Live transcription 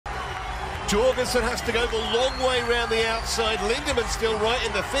Jorgensen has to go the long way round the outside. Lindeman's still right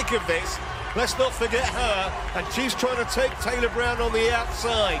in the thick of this. Let's not forget her, and she's trying to take Taylor Brown on the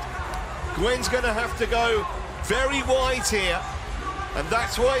outside. Gwen's going to have to go very wide here, and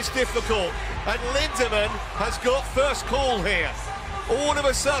that's why it's difficult. And Lindeman has got first call here. All of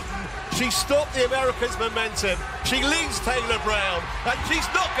a sudden, she stopped the Americans' momentum. She leads Taylor Brown, and she's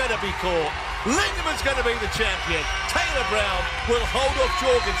not going to be caught. Lindeman's going to be the champion. Taylor Brown will hold off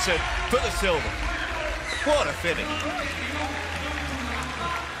Jorgensen for the silver. What a finish.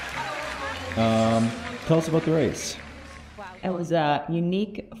 Tell us about the race. It was a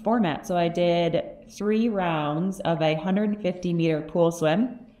unique format. So I did 3 rounds of a 150-meter pool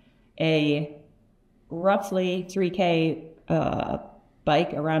swim, a roughly 3K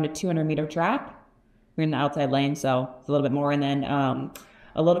bike around a 200-meter track. We're in the outside lane, so it's a little bit more, and then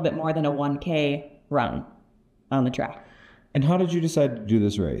a little bit more than a 1K run on the track. And how did you decide to do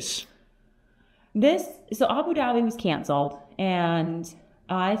this race? So Abu Dhabi was canceled, and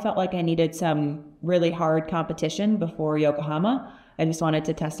I felt like I needed some really hard competition before Yokohama. I just wanted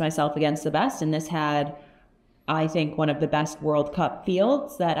to test myself against the best, and this had, I think, one of the best World Cup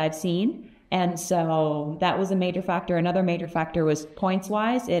fields that I've seen. And so that was a major factor. Another major factor was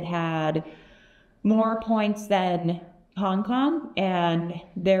points-wise. It had more points than Hong Kong, and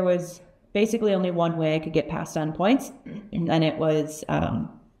there was basically only one way I could get past on points, and it was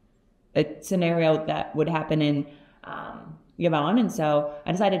a scenario that would happen in Yvonne. And so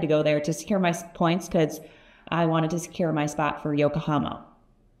I decided to go there to secure my points because I wanted to secure my spot for Yokohama.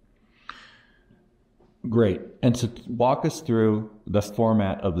 Great. And so walk us through the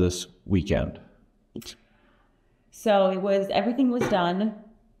format of this weekend. So everything was done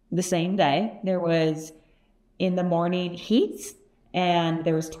the same day. There was in the morning heats, and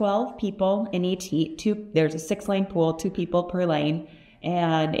there was 12 people in each heat. There's a 6-lane pool, 2 people per lane.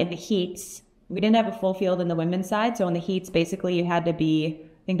 And in the heats, we didn't have a full field in the women's side. So in the heats, basically you had to be,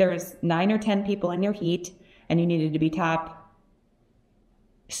 I think there was 9 or 10 people in your heat, and you needed to be top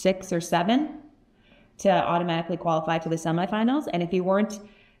 6 or 7 to automatically qualify for the semifinals. And if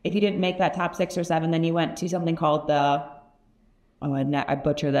you didn't make that top 6 or 7, then you went to something called I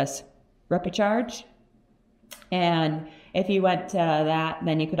butcher this, repechage. And if you went to that,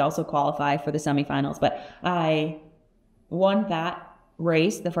 then you could also qualify for the semifinals. But I won that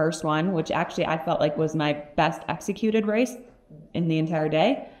race, the first one, which actually I felt like was my best executed race in the entire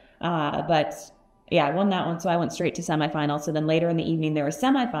day. But yeah, I won that one, so I went straight to semifinals. So then later in the evening, there were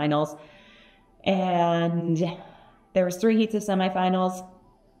semifinals, and there was 3 heats of semifinals.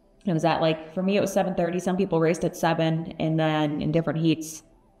 It was for me, it was 7:30. Some people raced at 7, and then in different heats.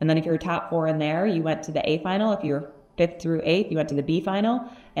 And then if you were top 4 in there, you went to the A final. If you were 5th through 8th, you went to the B final.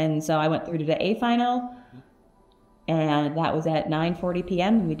 And so I went through to the A final, and that was at 9:40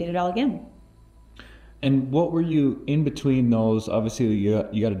 p.m. and we did it all again. And what were you in between those? Obviously, you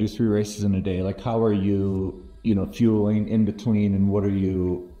got to do 3 races in a day. Like, how are you, fueling in between, and what are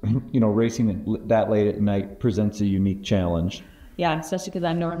you, racing that late at night presents a unique challenge. Yeah, especially because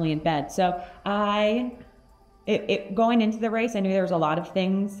I'm normally in bed. So going into the race, I knew there was a lot of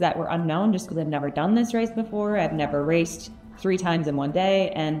things that were unknown just because I've never done this race before. I've never raced 3 times in one day.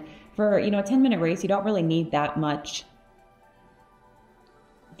 And for, a 10-minute race, you don't really need that much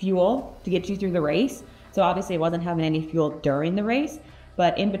fuel to get you through the race. So obviously I wasn't having any fuel during the race,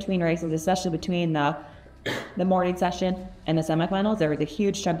 but in between races, especially between the morning session and the semifinals, there was a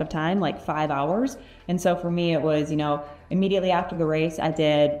huge chunk of time, like 5 hours. And so for me, it was, immediately after the race, I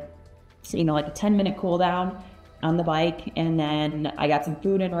did, like a 10-minute cool down on the bike. And then I got some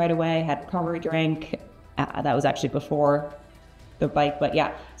food in right away, had a recovery drink. That was actually before the bike, but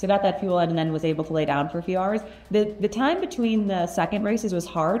yeah. So I got that fuel in and then was able to lay down for a few hours. The time between the second races was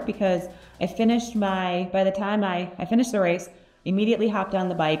hard because by the time I finished the race, immediately hopped on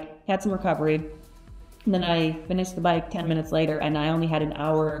the bike, had some recovery. And then I finished the bike 10 minutes later, and I only had an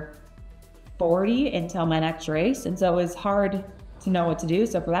hour 40 until my next race. And so it was hard to know what to do.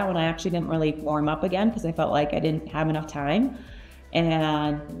 So for that one, I actually didn't really warm up again because I felt like I didn't have enough time.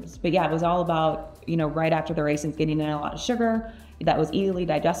 But yeah, it was all about, right after the races, getting in a lot of sugar that was easily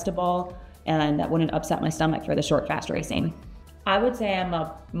digestible and that wouldn't upset my stomach for the short, fast racing. I would say I'm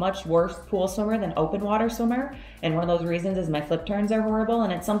a much worse pool swimmer than open water swimmer. And one of those reasons is my flip turns are horrible.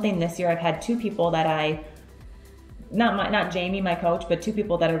 And it's something this year I've had 2 people that not Jamie, my coach, but 2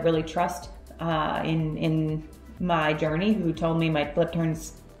 people that I really trust in my journey who told me my flip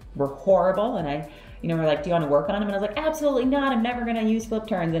turns were horrible. And I, were like, do you want to work on them? And I was like, absolutely not. I'm never going to use flip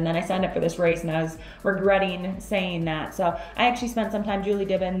turns. And then I signed up for this race and I was regretting saying that. So I actually spent some time, Julie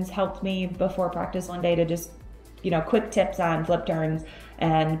Dibbins helped me before practice one day to just quick tips on flip turns,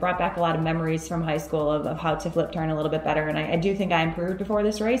 and brought back a lot of memories from high school of how to flip turn a little bit better. And I do think I improved before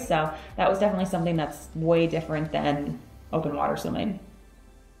this race, so that was definitely something that's way different than open water swimming.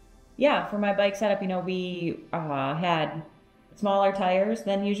 Yeah, for my bike setup, we had smaller tires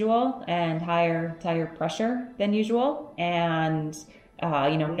than usual and higher tire pressure than usual, and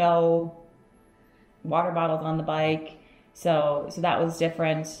no water bottles on the bike. So that was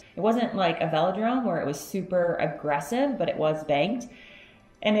different. It wasn't like a velodrome where it was super aggressive, but it was banked.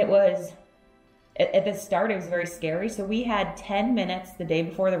 And it was, at the start, it was very scary. So we had 10 minutes the day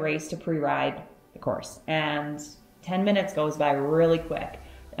before the race to pre-ride the course. And 10 minutes goes by really quick.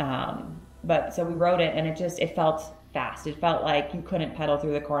 But so we rode it, and it felt fast. It felt like you couldn't pedal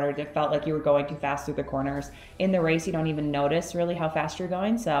through the corners. It felt like you were going too fast through the corners. In the race, you don't even notice really how fast you're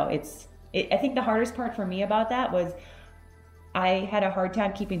going. So I think the hardest part for me about that was I had a hard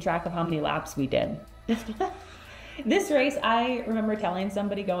time keeping track of how many laps we did. This race, I remember telling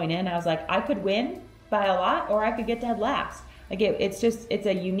somebody going in, I was like, I could win by a lot, or I could get dead laps. Like it's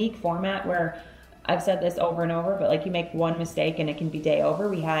a unique format where I've said this over and over, but like you make one mistake and it can be day over.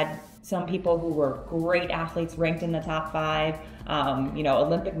 We had some people who were great athletes ranked in the top 5,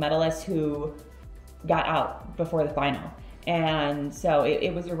 Olympic medalists who got out before the final. And so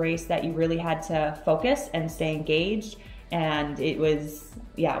it was a race that you really had to focus and stay engaged. And it was,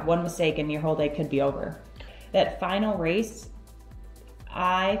 one mistake and your whole day could be over. That final race,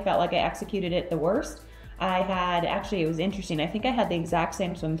 I felt like I executed it the worst. It was interesting. I think I had the exact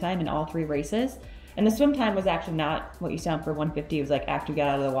same swim time in all 3 races. And the swim time was actually not what you saw for 150. It was like after you got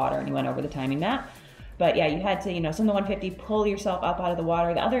out of the water and you went over the timing mat. But yeah, you had to, swim the 150, pull yourself up out of the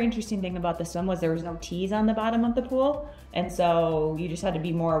water. The other interesting thing about the swim was there was no T's on the bottom of the pool. And so you just had to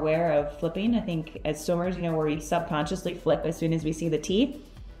be more aware of flipping. I think as swimmers, where we subconsciously flip as soon as we see the T.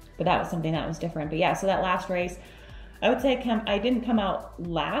 But that was something that was different. But yeah, so that last race, I would say I didn't come out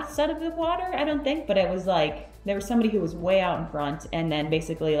last out of the water, I don't think. But it was like there was somebody who was way out in front, and then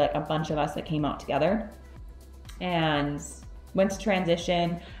basically like a bunch of us that came out together. And went to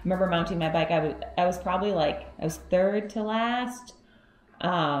transition. I remember mounting my bike. I was probably I was third to last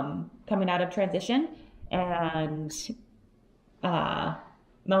coming out of transition, and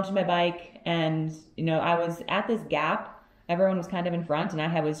mounted my bike, and I was at this gap. Everyone was kind of in front, and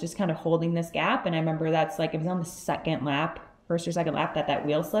I was just kind of holding this gap. And I remember it was on the first or second lap that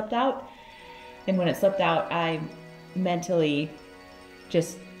wheel slipped out. And when it slipped out, I mentally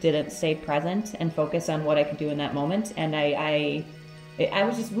just didn't stay present and focus on what I could do in that moment. And I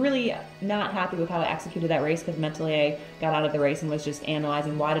was just really not happy with how I executed that race, because mentally I got out of the race and was just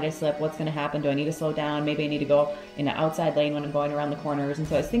analyzing, why did I slip? What's going to happen? Do I need to slow down? Maybe I need to go in the outside lane when I'm going around the corners. And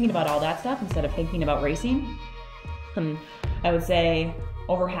so I was thinking about all that stuff instead of thinking about racing. And I would say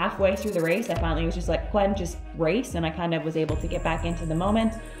over halfway through the race, I finally was just like, Gwen, just race. And I kind of was able to get back into the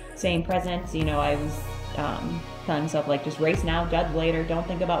moment, staying present. I was telling myself, just race now, judge later, don't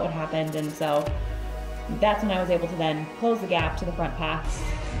think about what happened. And so that's when I was able to then close the gap to the front pack.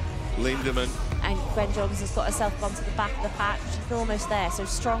 Lindemann. And Gwen Jorgensen's got herself onto the back of the pack. She's almost there, so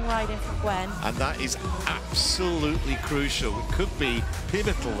strong riding from Gwen. And that is absolutely crucial. It could be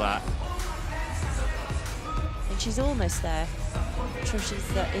pivotal, that. And she's almost there. I'm sure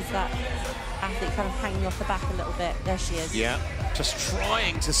is that athlete kind of hanging off the back a little bit. There she is. Yeah, just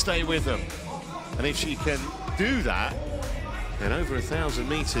trying to stay with them. And if she can do that, then over 1,000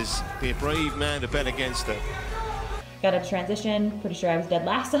 meters, be a brave man to bet against her. Got a transition. Pretty sure I was dead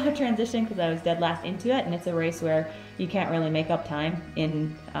last on a transition because I was dead last into it. And it's a race where you can't really make up time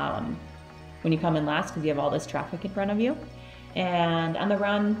when you come in last, because you have all this traffic in front of you. And on the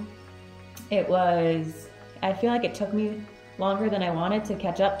run, I feel like it took me longer than I wanted to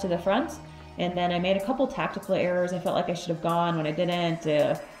catch up to the front. And then I made a couple tactical errors. I felt like I should have gone when I didn't.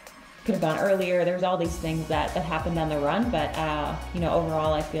 Could have gone earlier. There's all these things that happened on the run. But,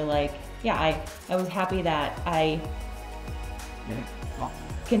 overall, I feel like, I was happy that I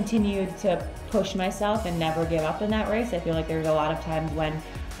continued to push myself and never give up in that race. I feel like there's a lot of times when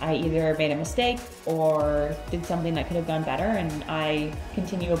I either made a mistake or did something that could have gone better. And I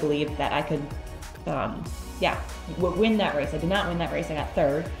continue to believe that I could, win that race. I did not win that race. I got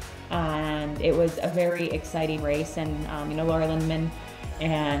third. And it was a very exciting race. And, Laura Lindemann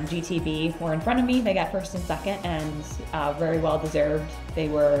and GTB were in front of me. They got first and second, and very well deserved. They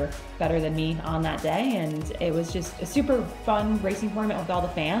were better than me on that day, and it was just a super fun racing format with all the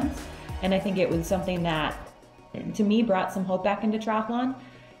fans. And I think it was something that, to me, brought some hope back into triathlon,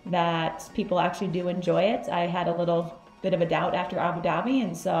 that people actually do enjoy it. I had a little bit of a doubt after Abu Dhabi,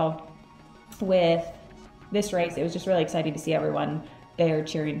 and so with this race, it was just really exciting to see everyone there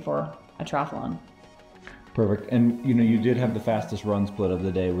cheering for a triathlon. Perfect. And you did have the fastest run split of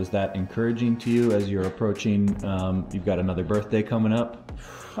the day. Was that encouraging to you as you're approaching? You've got another birthday coming up.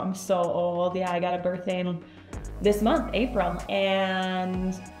 I'm so old. Yeah, I got a birthday this month, April,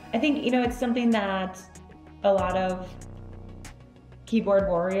 and I think it's something that a lot of keyboard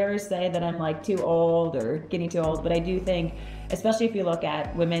warriors say that I'm like too old or getting too old, but I do think, especially if you look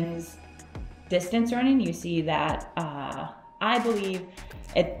at women's distance running, you see that I believe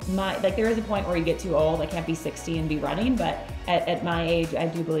there is a point where you get too old. I can't be 60 and be running, but at my age, I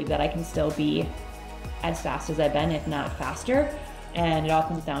do believe that I can still be as fast as I've been, if not faster. And it all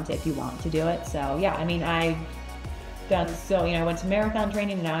comes down to if you want to do it. So yeah, I mean, I've done I went to marathon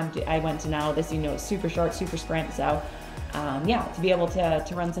training, and now I went to now this super short, super sprint. So yeah, to be able to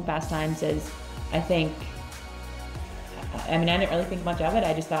run some fast times is, I think. I mean, I didn't really think much of it.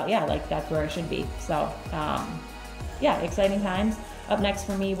 I just thought, yeah, like that's where I should be. So yeah, exciting times. Up next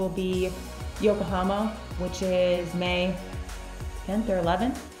for me will be Yokohama, which is May 10th or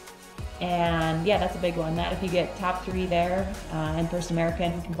 11th. And yeah, that's a big one. That if you get top 3 there and first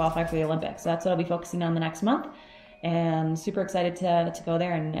American, can qualify for the Olympics. So that's what I'll be focusing on the next month. And super excited to go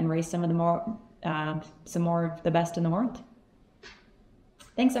there and race some more of the best in the world.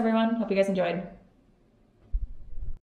 Thanks everyone. Hope you guys enjoyed.